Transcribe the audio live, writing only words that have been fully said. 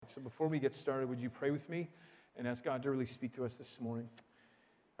So before we get started, would you pray with me and ask God to really speak to us this morning?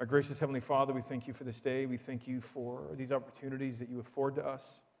 Our gracious Heavenly Father, we thank you for this day. We thank you for these opportunities that you afford to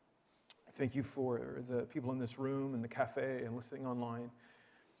us. Thank you for the people in this room and the cafe and listening online.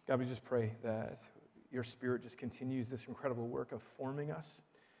 God, we just pray that your Spirit just continues this incredible work of forming us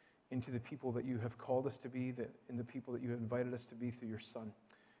into the people that you have called us to be, and the people that you have invited us to be through your Son.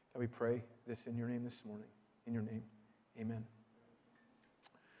 God, we pray this in your name this morning. In your name, amen.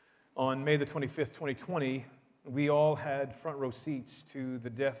 On May the 25th, 2020, we all had front row seats to the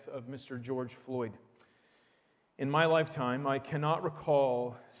death of Mr. George Floyd. In my lifetime, I cannot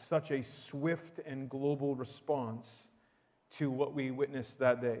recall such a swift and global response to what we witnessed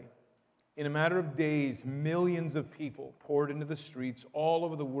that day. In a matter of days, millions of people poured into the streets all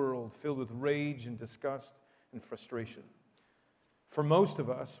over the world, filled with rage and disgust and frustration. For most of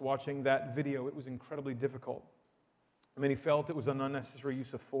us watching that video, it was incredibly difficult. Many felt it was an unnecessary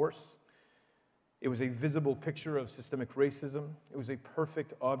use of force. It was a visible picture of systemic racism. It was a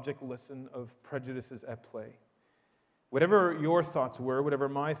perfect object lesson of prejudices at play. Whatever your thoughts were, whatever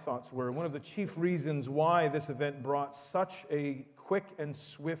my thoughts were, one of the chief reasons why this event brought such a quick and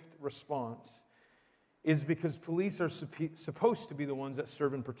swift response is because police are supposed to be the ones that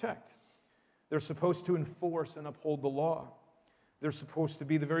serve and protect. They're supposed to enforce and uphold the law. They're supposed to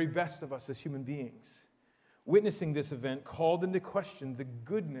be the very best of us as human beings. Witnessing this event called into question the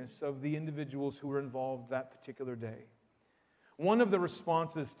goodness of the individuals who were involved that particular day. One of the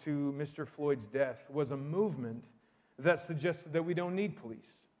responses to Mr. Floyd's death was a movement that suggested that we don't need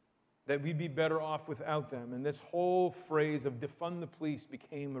police, that we'd be better off without them. And this whole phrase of defund the police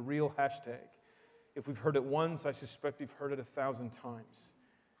became a real hashtag. If we've heard it once, I suspect we've heard it 1,000 times.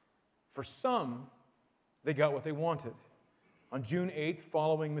 For some, they got what they wanted. On June 8th,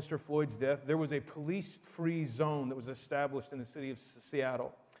 following Mr. Floyd's death, there was a police-free zone that was established in the city of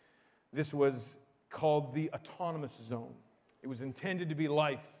Seattle. This was called the Autonomous Zone. It was intended to be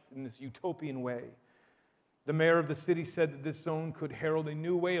life in this utopian way. The mayor of the city said that this zone could herald a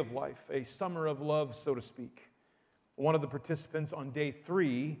new way of life, a summer of love, so to speak. One of the participants on day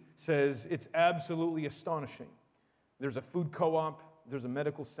 3 says, "It's absolutely astonishing. There's a food co-op, there's a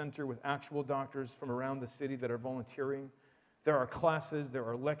medical center with actual doctors from around the city that are volunteering. There are classes, there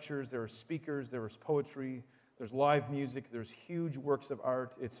are lectures, there are speakers, there is poetry, there's live music, there's huge works of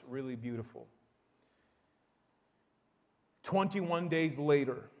art. It's really beautiful." 21 days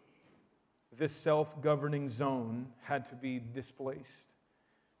later, this self-governing zone had to be displaced.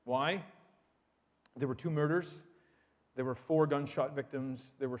 Why? There were 2 murders, there were 4 gunshot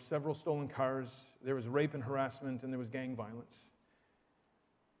victims, there were several stolen cars, there was rape and harassment, and there was gang violence.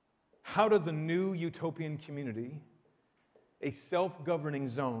 How does a new utopian community, a self-governing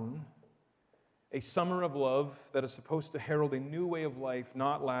zone, a summer of love that is supposed to herald a new way of life,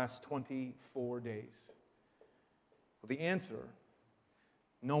 not last 24 days? Well, the answer,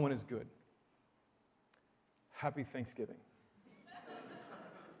 no one is good. Happy Thanksgiving.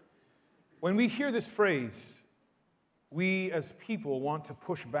 When we hear this phrase, we as people want to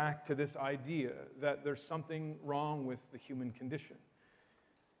push back to this idea that there's something wrong with the human condition.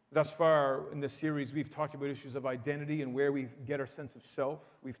 Thus far in this series, we've talked about issues of identity and where we get our sense of self.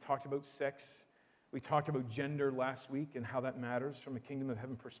 We've talked about sex. We talked about gender last week and how that matters from a kingdom of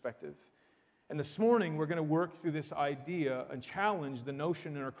heaven perspective. And this morning, we're going to work through this idea and challenge the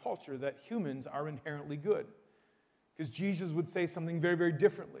notion in our culture that humans are inherently good. Because Jesus would say something very, very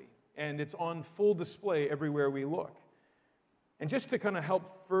differently. And it's on full display everywhere we look. And just to kind of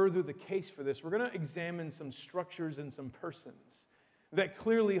help further the case for this, we're going to examine some structures and some persons that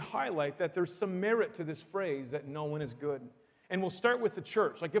clearly highlight that there's some merit to this phrase that no one is good. And we'll start with the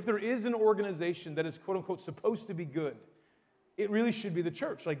church. Like if there is an organization that is quote-unquote supposed to be good, it really should be the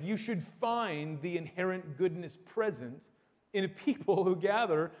church. Like you should find the inherent goodness present in people who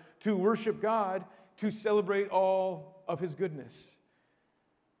gather to worship God, to celebrate all of his goodness.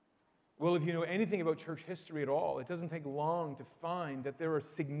 Well, if you know anything about church history at all, it doesn't take long to find that there are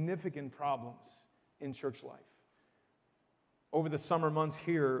significant problems in church life. Over the summer months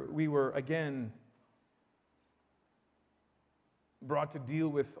here, we were again brought to deal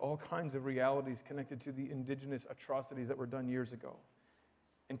with all kinds of realities connected to the indigenous atrocities that were done years ago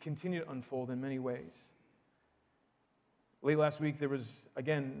and continue to unfold in many ways. Late last week, there was,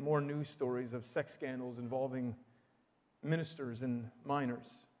 again, more news stories of sex scandals involving ministers and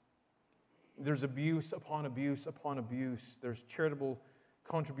minors. There's abuse upon abuse upon abuse. There's charitable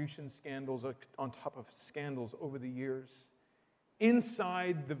contribution scandals on top of scandals over the years.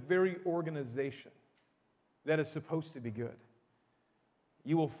 Inside the very organization that is supposed to be good,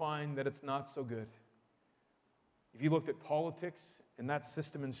 you will find that it's not so good. If you looked at politics and that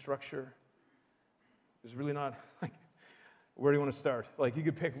system and structure is really not, like, where do you want to start? Like, you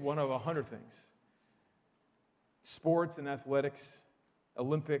could pick one of 100 things. Sports and athletics,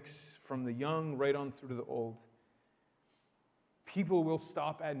 Olympics, from the young right on through to the old. People will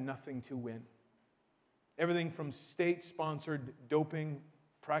stop at nothing to win. Everything from state-sponsored doping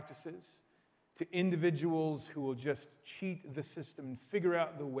practices to individuals who will just cheat the system and figure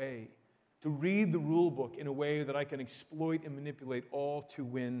out the way to read the rule book in a way that I can exploit and manipulate, all to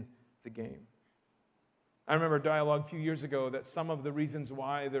win the game. I remember a dialogue a few years ago that some of the reasons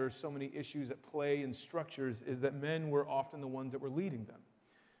why there are so many issues at play in structures is that men were often the ones that were leading them.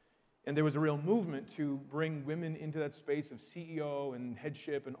 And there was a real movement to bring women into that space of CEO and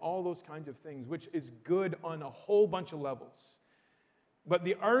headship and all those kinds of things, which is good on a whole bunch of levels. But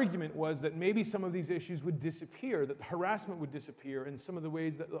the argument was that maybe some of these issues would disappear, that the harassment would disappear, and some of the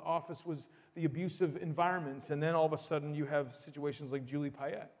ways that the office was the abusive environments. And then all of a sudden you have situations like Julie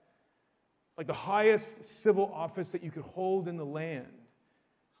Payette. Like the highest civil office that you could hold in the land.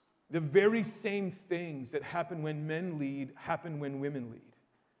 The very same things that happen when men lead happen when women lead.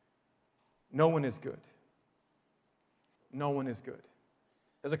 No one is good. No one is good.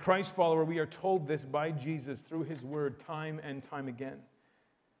 As a Christ follower, we are told this by Jesus through his word time and time again.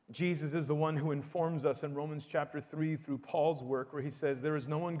 Jesus is the one who informs us in Romans chapter 3 through Paul's work, where he says, there is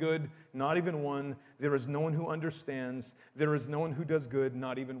no one good, not even one. There is no one who understands. There is no one who does good,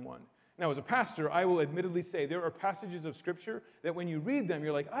 not even one. Now, as a pastor, I will admittedly say there are passages of Scripture that when you read them,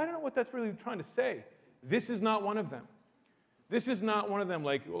 you're like, I don't know what that's really trying to say. This is not one of them. This is not one of them.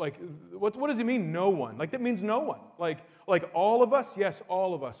 Like what does it mean, no one? Like, that means no one. Like all of us? Yes,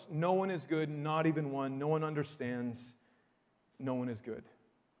 all of us. No one is good, not even one. No one understands. No one is good.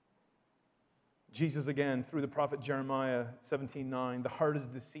 Jesus, again, through the prophet Jeremiah 17:9, the heart is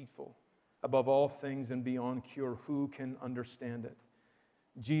deceitful above all things and beyond cure. Who can understand it?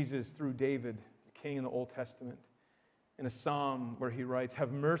 Jesus, through David, the king in the Old Testament, in a psalm where he writes,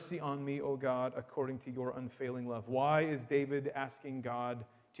 have mercy on me, O God, according to your unfailing love. Why is David asking God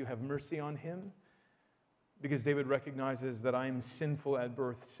to have mercy on him? Because David recognizes that I am sinful at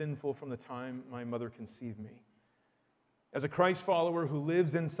birth, sinful from the time my mother conceived me. As a Christ follower who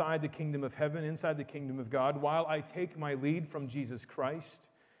lives inside the kingdom of heaven, inside the kingdom of God, while I take my lead from Jesus Christ,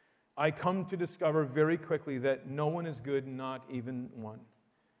 I come to discover very quickly that no one is good, not even one.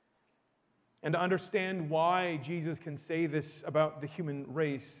 And to understand why Jesus can say this about the human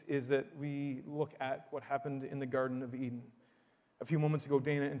race is that we look at what happened in the Garden of Eden. A few moments ago,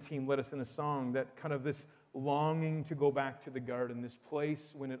 Dana and team led us in a song that kind of this longing to go back to the garden, this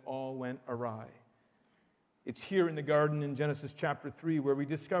place when it all went awry. It's here in the garden in Genesis chapter 3 where we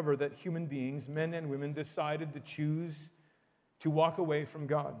discover that human beings, men and women, decided to choose to walk away from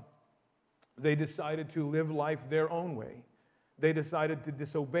God. They decided to live life their own way. They decided to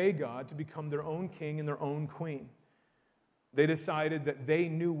disobey God, to become their own king and their own queen. They decided that they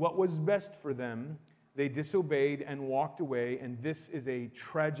knew what was best for them. They disobeyed and walked away, and this is a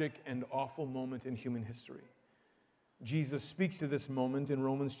tragic and awful moment in human history. Jesus speaks to this moment in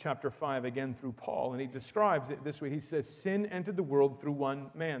Romans chapter 5, again through Paul, and he describes it this way. He says, sin entered the world through one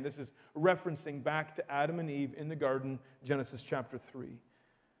man. This is referencing back to Adam and Eve in the garden, Genesis chapter 3.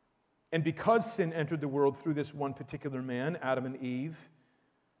 And because sin entered the world through this one particular man, Adam and Eve,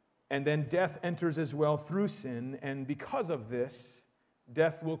 and then death enters as well through sin, and because of this,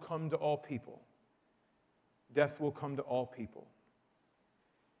 death will come to all people. Death will come to all people.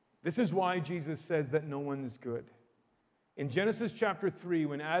 This is why Jesus says that no one is good. In Genesis chapter 3,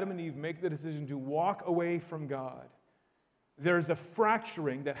 when Adam and Eve make the decision to walk away from God, there's a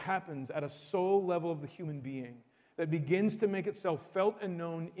fracturing that happens at a soul level of the human being that begins to make itself felt and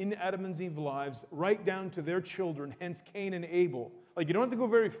known in Adam and Eve's lives, right down to their children, hence Cain and Abel. Like, you don't have to go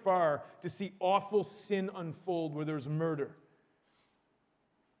very far to see awful sin unfold where there's murder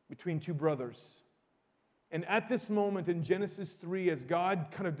between two brothers. And at this moment in Genesis 3, as God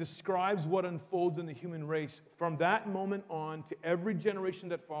kind of describes what unfolds in the human race, from that moment on to every generation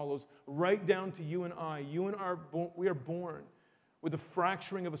that follows, right down to you and I, we are born with a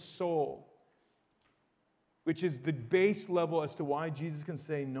fracturing of a soul, which is the base level as to why Jesus can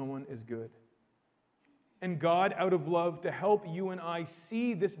say no one is good. And God, out of love, to help you and I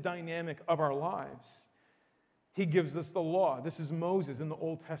see this dynamic of our lives, he gives us the law. This is Moses in the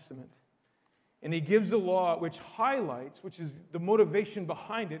Old Testament. And he gives the law which highlights, which is the motivation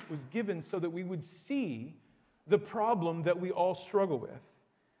behind it, was given so that we would see the problem that we all struggle with.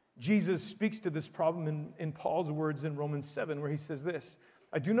 Jesus speaks to this problem in Paul's words in Romans 7, where he says this,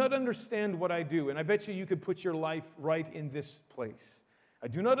 I do not understand what I do. And I bet you could put your life right in this place. I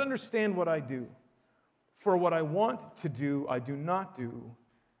do not understand what I do. For what I want to do, I do not do,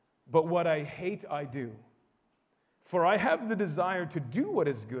 but what I hate, I do. For I have the desire to do what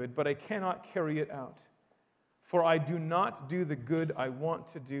is good, but I cannot carry it out. For I do not do the good I want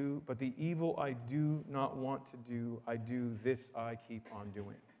to do, but the evil I do not want to do, I do. This I keep on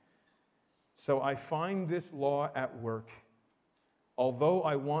doing. So I find this law at work. Although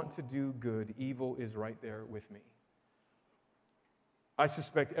I want to do good, evil is right there with me. I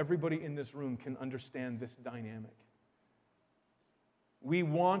suspect everybody in this room can understand this dynamic. We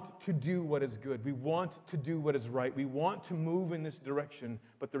want to do what is good. We want to do what is right. We want to move in this direction,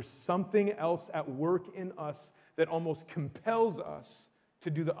 but there's something else at work in us that almost compels us to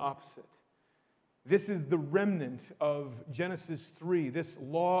do the opposite. This is the remnant of Genesis 3, this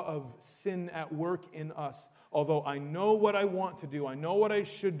law of sin at work in us. Although I know what I want to do, I know what I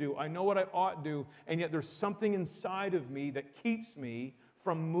should do, I know what I ought to do, and yet there's something inside of me that keeps me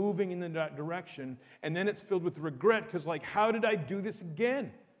from moving in that direction. And then it's filled with regret because, like, how did I do this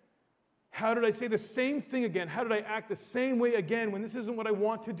again? How did I say the same thing again? How did I act the same way again when this isn't what I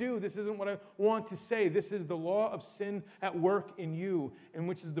want to do? This isn't what I want to say. This is the law of sin at work in you, and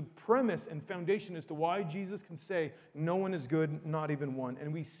which is the premise and foundation as to why Jesus can say, no one is good, not even one.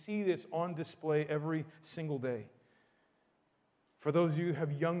 And we see this on display every single day. For those of you who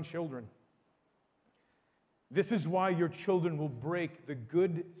have young children, this is why your children will break the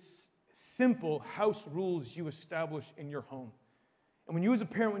good, simple house rules you establish in your home. And when you as a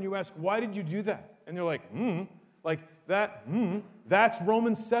parent, when you ask, why did you do that? And they're like that's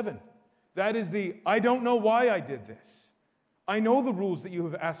Romans 7. That is the, I don't know why I did this. I know the rules that you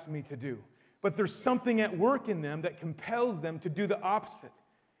have asked me to do. But there's something at work in them that compels them to do the opposite.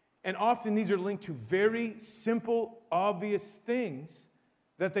 And often these are linked to very simple, obvious things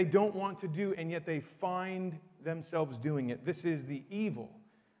that they don't want to do, and yet they find themselves doing it. This is the evil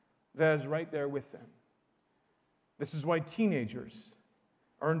that is right there with them. This is why teenagers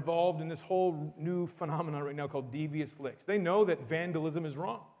are involved in this whole new phenomenon right now called devious licks. They know that vandalism is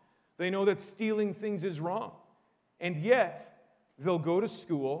wrong. They know that stealing things is wrong. And yet, they'll go to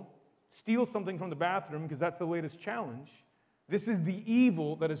school, steal something from the bathroom because that's the latest challenge. This is the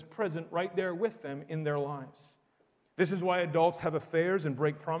evil that is present right there with them in their lives. This is why adults have affairs and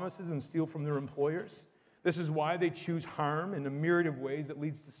break promises and steal from their employers. This is why they choose harm in a myriad of ways that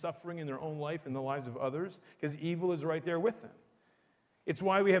leads to suffering in their own life and the lives of others, because evil is right there with them. It's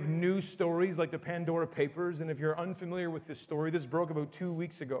why we have news stories like the Pandora Papers, and if you're unfamiliar with this story, this broke about 2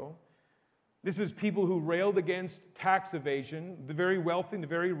 weeks ago. This is people who railed against tax evasion, the very wealthy and the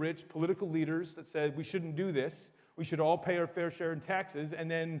very rich, political leaders that said we shouldn't do this, we should all pay our fair share in taxes,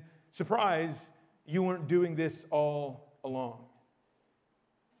 and then, surprise, you weren't doing this all along.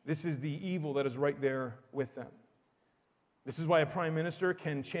 This is the evil that is right there with them. This is why a prime minister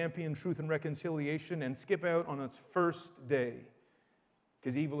can champion truth and reconciliation and skip out on its first day,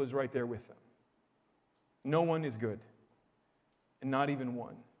 because evil is right there with them. No one is good, and not even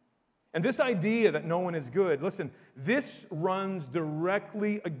one. And this idea that no one is good, listen, this runs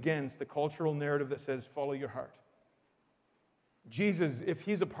directly against the cultural narrative that says, follow your heart. Jesus, if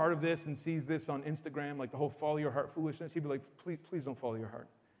he's a part of this and sees this on Instagram, like the whole follow your heart foolishness, he'd be like, please don't follow your heart.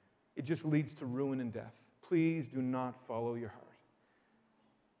 It just leads to ruin and death. Please do not follow your heart.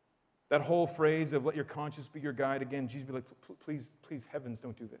 That whole phrase of let your conscience be your guide, again, Jesus would be like, please, heavens,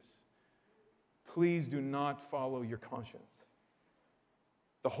 don't do this. Please do not follow your conscience.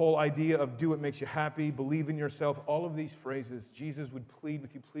 The whole idea of do what makes you happy, believe in yourself, all of these phrases, Jesus would plead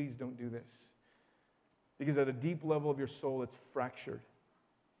with you, please don't do this. Because at a deep level of your soul, it's fractured.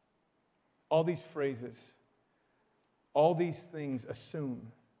 All these phrases, all these things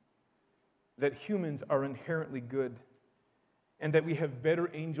assume that humans are inherently good and that we have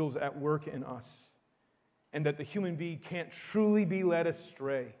better angels at work in us and that the human being can't truly be led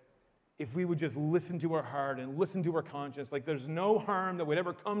astray if we would just listen to our heart and listen to our conscience. Like there's no harm that would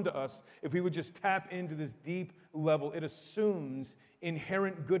ever come to us if we would just tap into this deep level. It assumes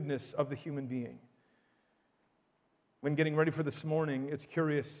inherent goodness of the human being. When getting ready for this morning, it's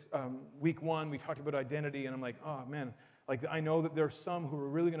curious. Week 1, we talked about identity, and I'm like, oh man, like I know that there are some who are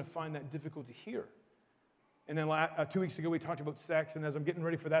really going to find that difficult to hear. And then 2 weeks ago, we talked about sex, and as I'm getting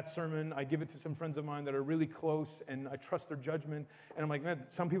ready for that sermon, I give it to some friends of mine that are really close, and I trust their judgment. And I'm like, man,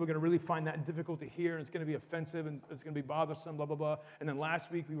 some people are going to really find that difficult to hear, and it's going to be offensive, and it's going to be bothersome, blah, blah, blah. And then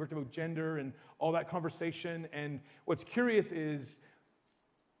last week, we worked about gender and all that conversation. And what's curious is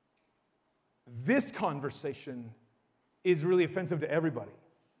this conversation is really offensive to everybody.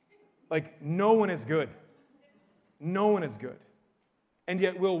 Like, no one is good. No one is good. And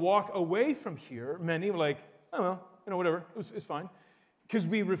yet we'll walk away from here, many are like, oh, well, whatever, it's fine. Because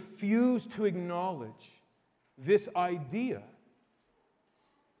we refuse to acknowledge this idea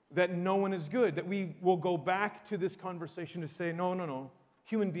that no one is good, that we will go back to this conversation to say, no,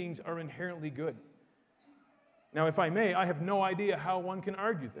 human beings are inherently good. Now, if I may, I have no idea how one can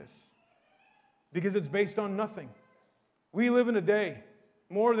argue this, because it's based on nothing. We live in a day,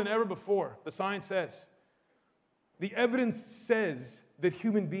 more than ever before, the science says. The evidence says that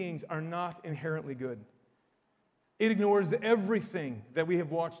human beings are not inherently good. It ignores everything that we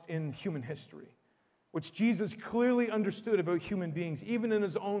have watched in human history, which Jesus clearly understood about human beings, even in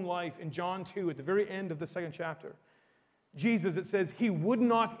his own life in John 2, at the very end of the 2nd chapter. Jesus, it says, he would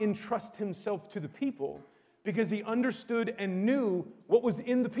not entrust himself to the people because he understood and knew what was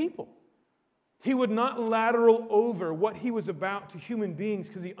in the people. He would not lateral over what he was about to human beings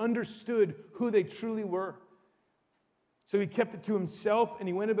because he understood who they truly were. So he kept it to himself and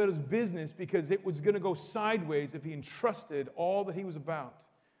he went about his business because it was going to go sideways if he entrusted all that he was about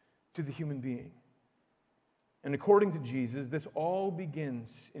to the human being. And according to Jesus, this all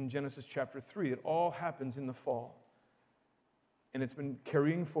begins in Genesis chapter 3. It all happens in the fall. And it's been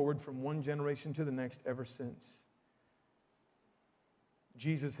carrying forward from one generation to the next ever since.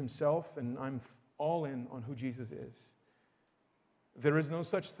 Jesus himself, and I'm all in on who Jesus is. There is no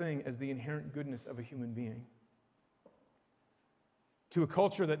such thing as the inherent goodness of a human being. To a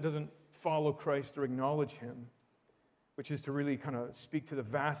culture that doesn't follow Christ or acknowledge him, which is to really kind of speak to the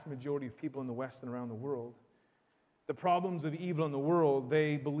vast majority of people in the West and around the world, the problems of evil in the world,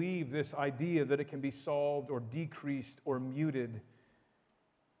 they believe this idea that it can be solved or decreased or muted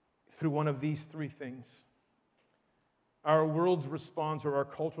through one of these three things. Our world's response or our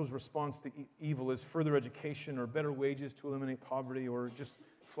culture's response to evil is further education or better wages to eliminate poverty or just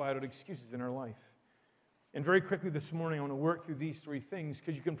flat-out excuses in our life. And very quickly this morning, I want to work through these three things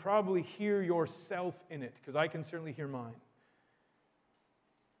because you can probably hear yourself in it, because I can certainly hear mine.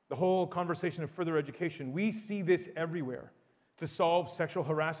 The whole conversation of further education, we see this everywhere. To solve sexual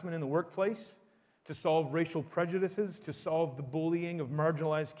harassment in the workplace, to solve racial prejudices, to solve the bullying of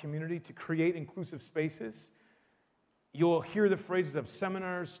marginalized community, to create inclusive spaces. You'll hear the phrases of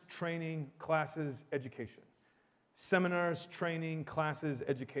seminars, training, classes, education. Seminars, training, classes,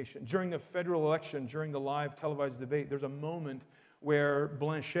 education. During the federal election, during the live televised debate, there's a moment where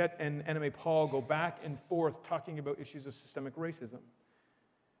Blanchette and Anna Paul go back and forth talking about issues of systemic racism.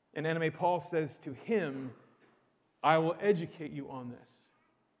 And Anna Paul says to him, I will educate you on this.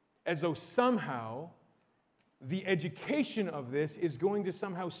 As though somehow the education of this is going to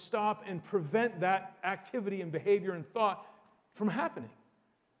somehow stop and prevent that activity and behavior and thought from happening.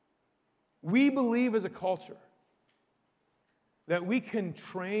 We believe as a culture that we can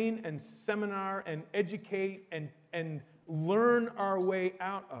train and seminar and educate and learn our way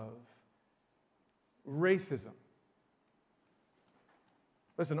out of racism.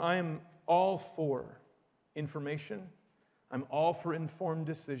 Listen, I am all for information. I'm all for informed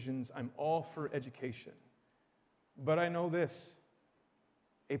decisions. I'm all for education. But I know this.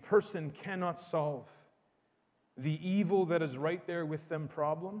 A person cannot solve the evil that is right there with them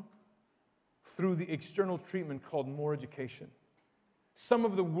problem through the external treatment called more education. Some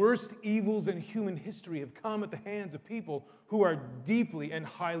of the worst evils in human history have come at the hands of people who are deeply and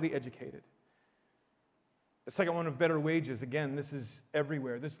highly educated. The second one of better wages, again, this is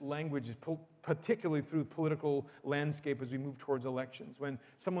everywhere. This language is particularly through the political landscape as we move towards elections. When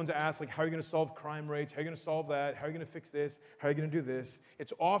someone's asked, like, how are you going to solve crime rates? How are you going to solve that? How are you going to fix this? How are you going to do this?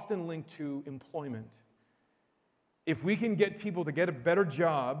 It's often linked to employment. If we can get people to get a better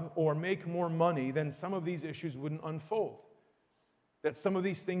job or make more money, then some of these issues wouldn't unfold. That some of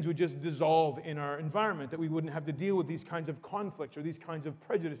these things would just dissolve in our environment, that we wouldn't have to deal with these kinds of conflicts or these kinds of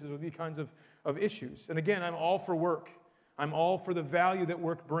prejudices or these kinds of issues. And again, I'm all for work. I'm all for the value that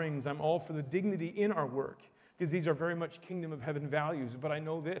work brings. I'm all for the dignity in our work, because these are very much kingdom of heaven values. But I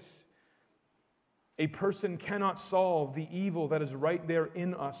know this. A person cannot solve the evil that is right there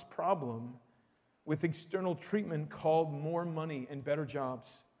in us problem with external treatment called more money and better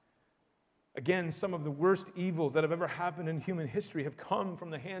jobs. Again, some of the worst evils that have ever happened in human history have come from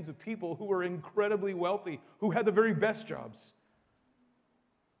the hands of people who were incredibly wealthy, who had the very best jobs.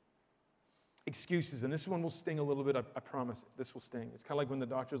 Excuses, and this one will sting a little bit, I promise. This will sting. It's kind of like when the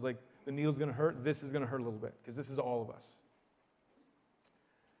doctor's like, the needle's going to hurt, this is going to hurt a little bit, because this is all of us.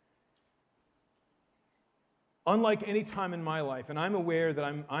 Unlike any time in my life, and I'm aware that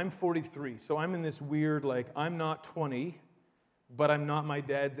I'm 43, so I'm in this weird, like, I'm not 20, but I'm not my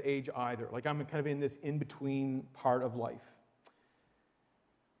dad's age either. Like, I'm kind of in this in-between part of life.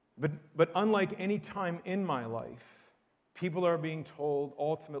 But unlike any time in my life, people are being told,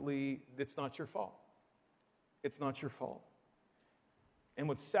 ultimately, it's not your fault. It's not your fault. And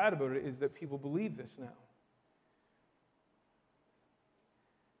what's sad about it is that people believe this now.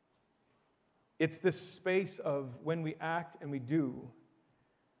 It's this space of when we act and we do,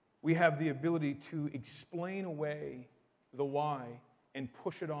 we have the ability to explain away the why and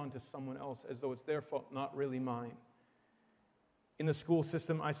push it on to someone else as though it's their fault, not really mine. In the school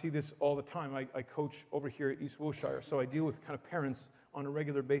system, I see this all the time. I coach over here at East Wilshire, so I deal with kind of parents on a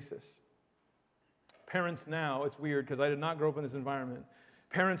regular basis. Parents now, it's weird because I did not grow up in this environment.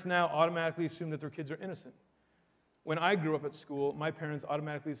 Parents now automatically assume that their kids are innocent. When I grew up at school, my parents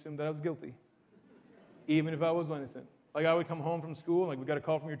automatically assumed that I was guilty, even if I was innocent. Like, I would come home from school, like, we got a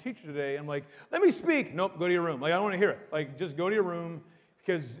call from your teacher today. I'm like, let me speak. Nope, go to your room. Like, I don't want to hear it. Like, just go to your room,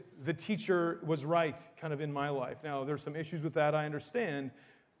 because the teacher was right kind of in my life. Now, there's some issues with that, I understand.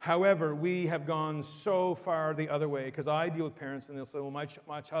 However, we have gone so far the other way, because I deal with parents, and they'll say, well,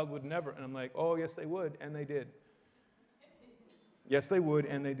 my child would never. And I'm like, oh, yes, they would, and they did. Yes, they would,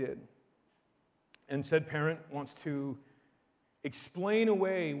 and they did. And said parent wants to explain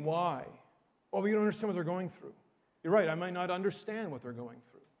away why. Oh, but you don't understand what they're going through. You're right, I might not understand what they're going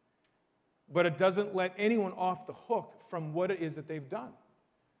through. But it doesn't let anyone off the hook from what it is that they've done.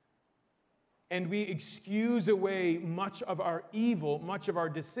 And we excuse away much of our evil, much of our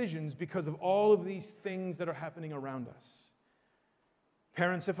decisions, because of all of these things that are happening around us.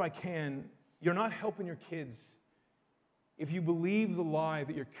 Parents, if I can, you're not helping your kids if you believe the lie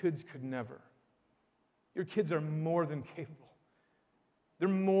that your kids could never. Your kids are more than capable. They're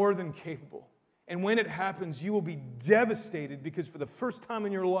more than capable. And when it happens, you will be devastated, because for the first time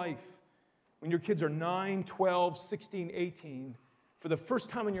in your life, when your kids are 9, 12, 16, 18, for the first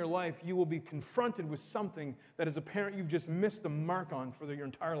time in your life, you will be confronted with something that as a parent you've just missed the mark on for your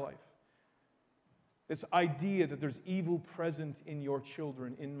entire life. This idea that there's evil present in your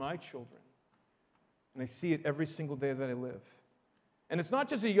children, in my children. And I see it every single day that I live. And it's not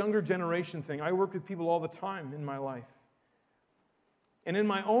just a younger generation thing. I work with people all the time in my life. And in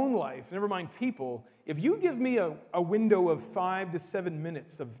my own life, never mind people, if you give me a window of 5 to 7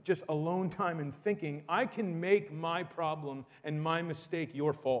 minutes of just alone time and thinking, I can make my problem and my mistake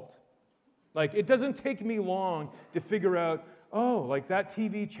your fault. Like, it doesn't take me long to figure out, oh, like that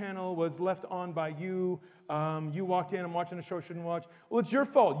TV channel was left on by you. You walked in, I'm watching a show I shouldn't watch. Well, it's your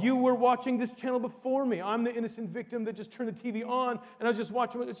fault. You were watching this channel before me. I'm the innocent victim that just turned the TV on, and I was just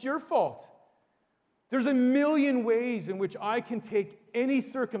watching it. It's your fault. There's a million ways in which I can take any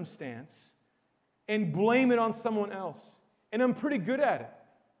circumstance and blame it on someone else. And I'm pretty good at it.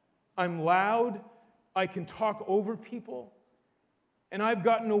 I'm loud. I can talk over people. And I've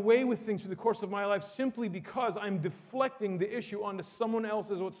gotten away with things through the course of my life simply because I'm deflecting the issue onto someone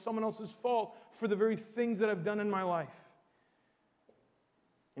else's, or it's someone else's fault for the very things that I've done in my life.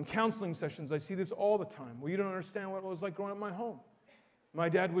 In counseling sessions, I see this all the time. Well, you don't understand what it was like growing up in my home. My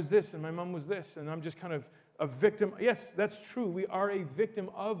dad was this, and my mom was this, and I'm just kind of a victim. Yes, that's true. We are a victim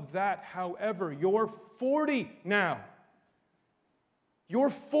of that. However, you're 40 now. You're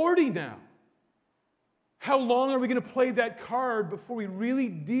 40 now. How long are we going to play that card before we really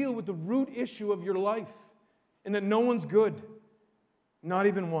deal with the root issue of your life? And that no one's good. Not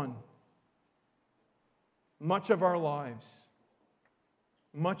even one. Much of our lives,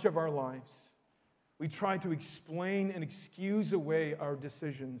 we try to explain and excuse away our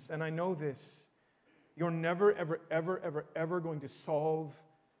decisions. And I know this. You're never, ever, ever, ever, ever going to solve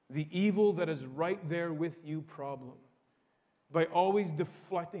the evil that is right there with you problem by always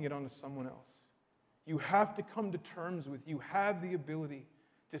deflecting it onto someone else. You have to come to terms with, you have the ability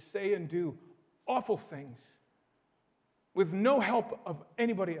to say and do awful things with no help of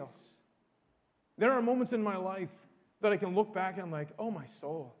anybody else. There are moments in my life that I can look back and I'm like, oh my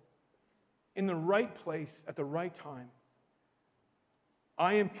soul, in the right place at the right time,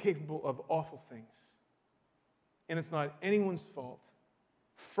 I am capable of awful things. And it's not anyone's fault.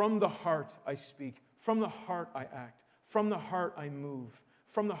 From the heart I speak, from the heart I act, from the heart I move.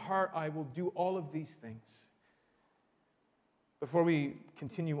 From the heart, I will do all of these things. Before we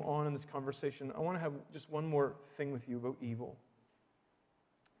continue on in this conversation, I want to have just one more thing with you about evil.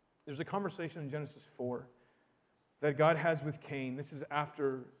 There's a conversation in Genesis 4 that God has with Cain. This is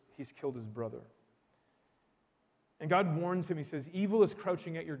after he's killed his brother. And God warns him. He says, evil is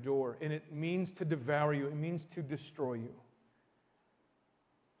crouching at your door, and it means to devour you. It means to destroy you.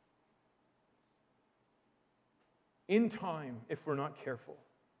 In time, if we're not careful,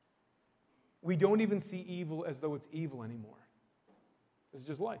 we don't even see evil as though it's evil anymore. It's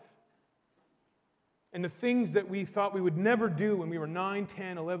just life. And the things that we thought we would never do when we were 9,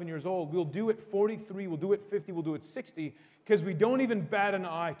 10, 11 years old, we'll do at 43, we'll do at 50, we'll do at 60, because we don't even bat an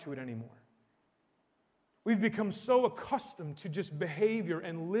eye to it anymore. We've become so accustomed to just behavior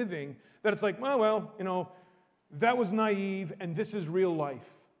and living that it's like, well, that was naive, and this is real life.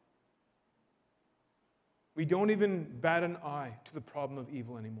 We don't even bat an eye to the problem of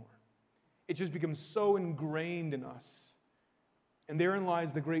evil anymore. It just becomes so ingrained in us. And therein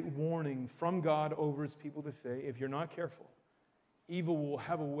lies the great warning from God over his people to say, if you're not careful, evil will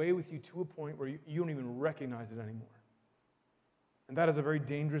have a way with you to a point where you don't even recognize it anymore. And that is a very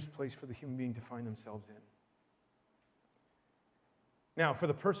dangerous place for the human being to find themselves in. Now, for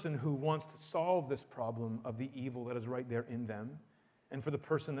the person who wants to solve this problem of the evil that is right there in them, and for the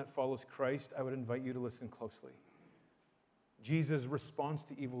person that follows Christ, I would invite you to listen closely. Jesus' response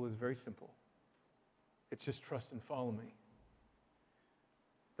to evil is very simple. It's just trust and follow me.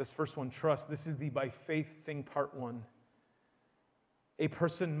 This first one, trust. This is the by faith thing, part one. A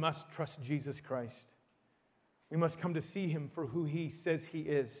person must trust Jesus Christ. We must come to see him for who he says he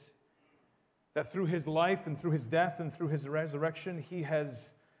is. That through his life and through his death and through his resurrection, he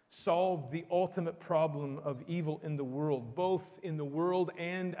has solved the ultimate problem of evil in the world, both in the world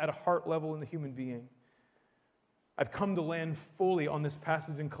and at a heart level in the human being. I've come to land fully on this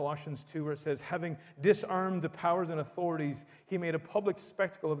passage in Colossians 2 where it says, having disarmed the powers and authorities, he made a public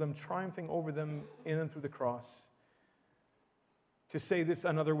spectacle of them, triumphing over them in and through the cross. To say this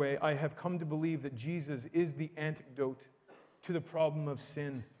another way, I have come to believe that Jesus is the antidote to the problem of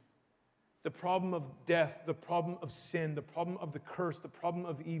sin. The problem of death, the problem of sin, the problem of the curse, the problem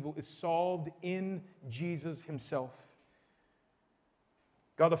of evil is solved in Jesus himself.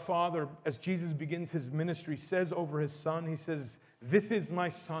 God the Father, as Jesus begins his ministry, says over his Son, he says, this is my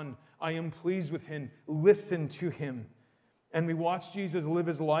Son, I am pleased with him, listen to him. And we watch Jesus live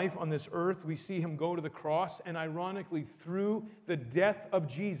his life on this earth, we see him go to the cross, and ironically, through the death of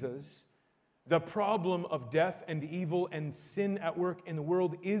Jesus, the problem of death and evil and sin at work in the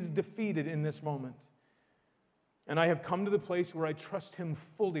world is defeated in this moment. And I have come to the place where I trust him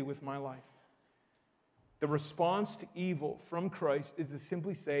fully with my life. The response to evil from Christ is to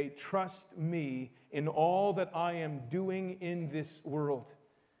simply say, trust me in all that I am doing in this world.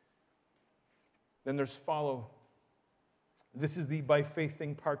 Then there's follow. This is the by faith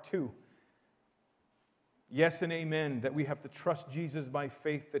thing, part two. Yes and amen, that we have to trust Jesus by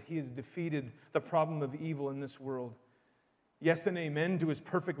faith, that he has defeated the problem of evil in this world. Yes and amen to his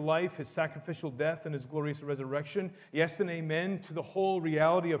perfect life, his sacrificial death, and his glorious resurrection. Yes and amen to the whole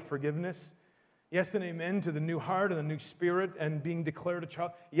reality of forgiveness. Yes and amen to the new heart and the new spirit and being declared a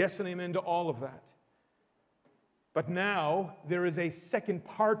child. Yes and amen to all of that. But now there is a second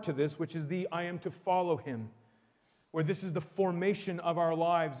part to this, which is the I am to follow him, where this is the formation of our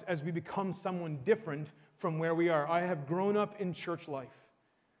lives as we become someone different from where we are. I have grown up in church life.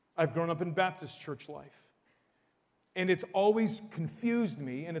 I've grown up in Baptist church life. And it's always confused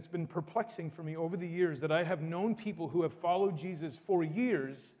me, and it's been perplexing for me over the years that I have known people who have followed Jesus for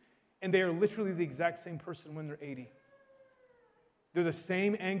years, and they are literally the exact same person when they're 80. They're the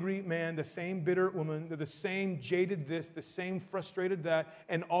same angry man, the same bitter woman, they're the same jaded this, the same frustrated that,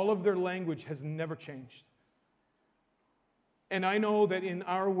 and all of their language has never changed. And I know that in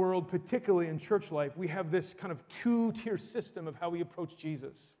our world, particularly in church life, we have this kind of two-tier system of how we approach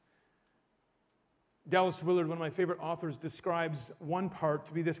Jesus. Dallas Willard, one of my favorite authors, describes one part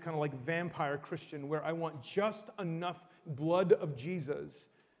to be this kind of like vampire Christian, where I want just enough blood of Jesus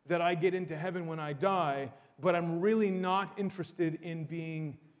that I get into heaven when I die, but I'm really not interested in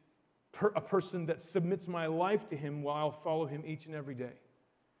being a person that submits my life to him while I'll follow him each and every day.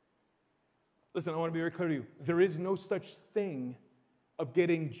 Listen, I want to be very clear to you. There is no such thing of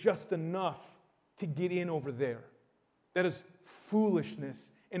getting just enough to get in over there. That is foolishness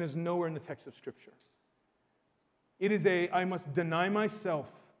and is nowhere in the text of Scripture. It is I must deny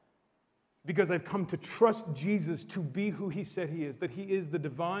myself because I've come to trust Jesus to be who he said he is, that he is the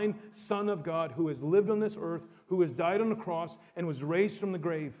divine Son of God who has lived on this earth, who has died on the cross and was raised from the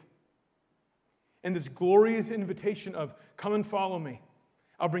grave. And this glorious invitation of, come and follow me.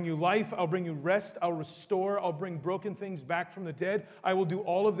 I'll bring you life, I'll bring you rest, I'll restore, I'll bring broken things back from the dead. I will do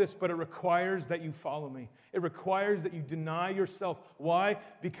all of this, but it requires that you follow me. It requires that you deny yourself. Why?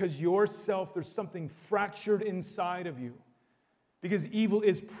 Because yourself, there's something fractured inside of you. Because evil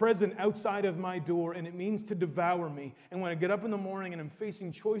is present outside of my door, and it means to devour me. And when I get up in the morning and I'm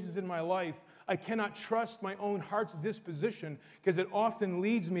facing choices in my life, I cannot trust my own heart's disposition because it often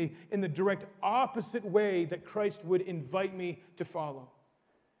leads me in the direct opposite way that Christ would invite me to follow.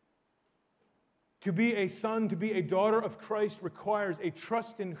 To be a son, to be a daughter of Christ requires a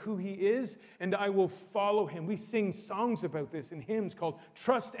trust in who he is, and I will follow him. We sing songs about this in hymns called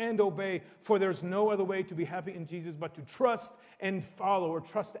Trust and Obey, for there's no other way to be happy in Jesus but to trust and follow, or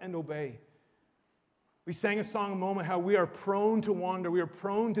trust and obey. We sang a song a moment how we are prone to wander. We are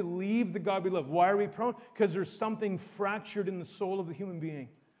prone to leave the God we love. Why are we prone? Because there's something fractured in the soul of the human being.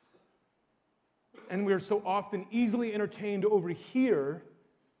 And we're so often easily entertained over here,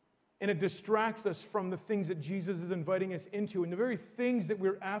 and it distracts us from the things that Jesus is inviting us into, and the very things that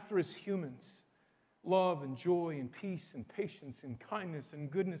we're after as humans. Love and joy and peace and patience and kindness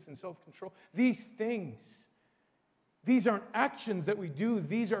and goodness and self-control. These things, these aren't actions that we do.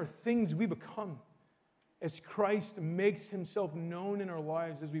 These are things we become as Christ makes himself known in our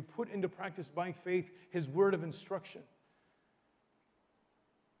lives, as we put into practice by faith his word of instruction.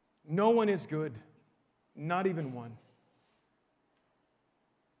 No one is good, not even one.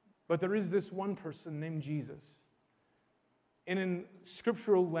 But there is this one person named Jesus. And in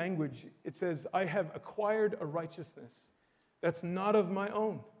scriptural language, it says, I have acquired a righteousness that's not of my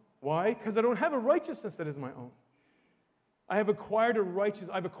own. Why? Because I don't have a righteousness that is my own. I've acquired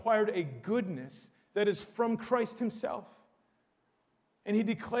a goodness that is from Christ himself. And he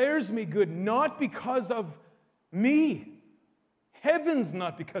declares me good, not because of me. Heaven's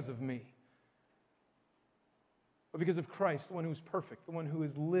not because of me. But because of Christ, the one who's perfect, the one who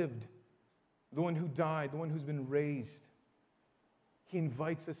has lived, the one who died, the one who's been raised. He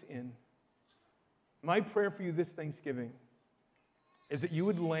invites us in. My prayer for you this Thanksgiving is that you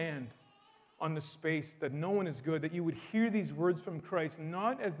would land on the space that no one is good, that you would hear these words from Christ,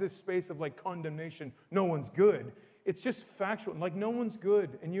 not as this space of like condemnation, no one's good. It's just factual, like no one's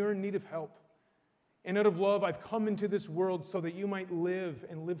good, and you're in need of help. And out of love, I've come into this world so that you might live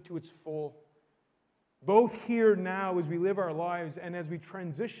and live to its full. Both here now as we live our lives and as we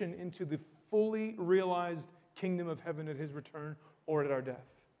transition into the fully realized kingdom of heaven at his return or at our death.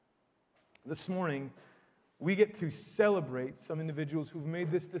 This morning, we get to celebrate some individuals who've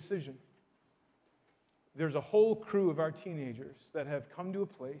made this decision. There's a whole crew of our teenagers that have come to a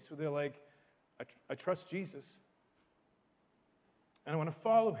place where they're like, I trust Jesus, and I want to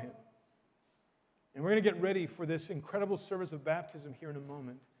follow him. And we're going to get ready for this incredible service of baptism here in a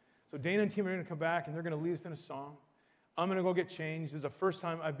moment. So Dana and team are going to come back, and they're going to lead us in a song. I'm going to go get changed. This is the first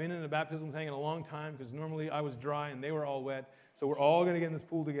time I've been in a baptism tank in a long time, because normally I was dry and they were all wet. So we're all going to get in this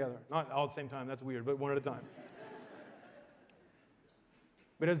pool together. Not all at the same time, that's weird, but one at a time.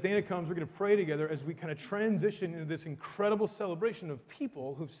 But as Dana comes, we're going to pray together as we kind of transition into this incredible celebration of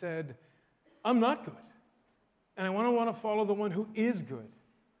people who've said, I'm not good. And I want to follow the one who is good,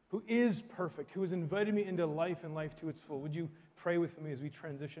 who is perfect, who has invited me into life and life to its full. Would you pray with me as we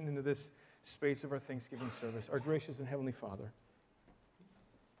transition into this space of our Thanksgiving service? Our gracious and heavenly Father,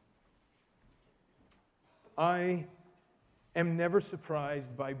 I am never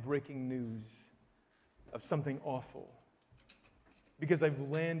surprised by breaking news of something awful, because I've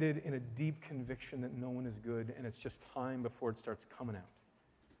landed in a deep conviction that no one is good, and it's just time before it starts coming out.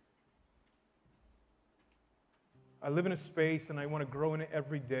 I live in a space, and I want to grow in it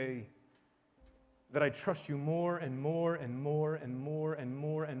every day, that I trust you more and more and more and more and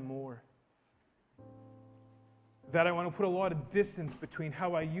more and more. That I want to put a lot of distance between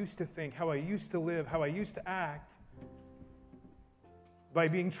how I used to think, how I used to live, how I used to act, by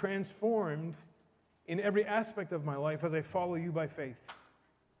being transformed in every aspect of my life as I follow you by faith.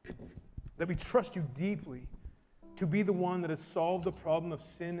 That we trust you deeply to be the one that has solved the problem of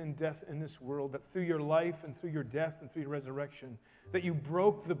sin and death in this world, that through your life and through your death and through your resurrection, that you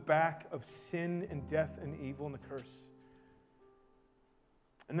broke the back of sin and death and evil and the curse.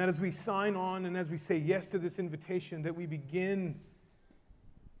 And that as we sign on and as we say yes to this invitation, that we begin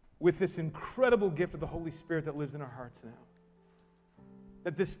with this incredible gift of the Holy Spirit that lives in our hearts now.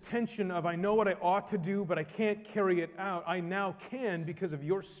 That this tension of, I know what I ought to do, but I can't carry it out, I now can because of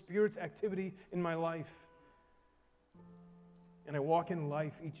your Spirit's activity in my life. And I walk in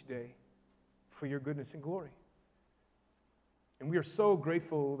life each day for your goodness and glory. And we are so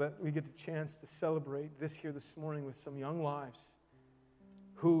grateful that we get the chance to celebrate this here this morning with some young lives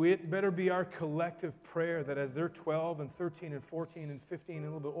who it better be our collective prayer that as they're 12 and 13 and 14 and 15 and a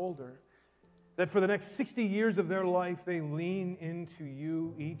little bit older, that for the next 60 years of their life, they lean into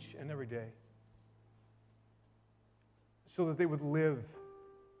you each and every day so that they would live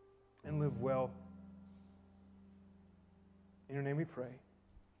and live well. In your name we pray.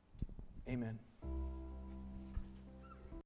 Amen.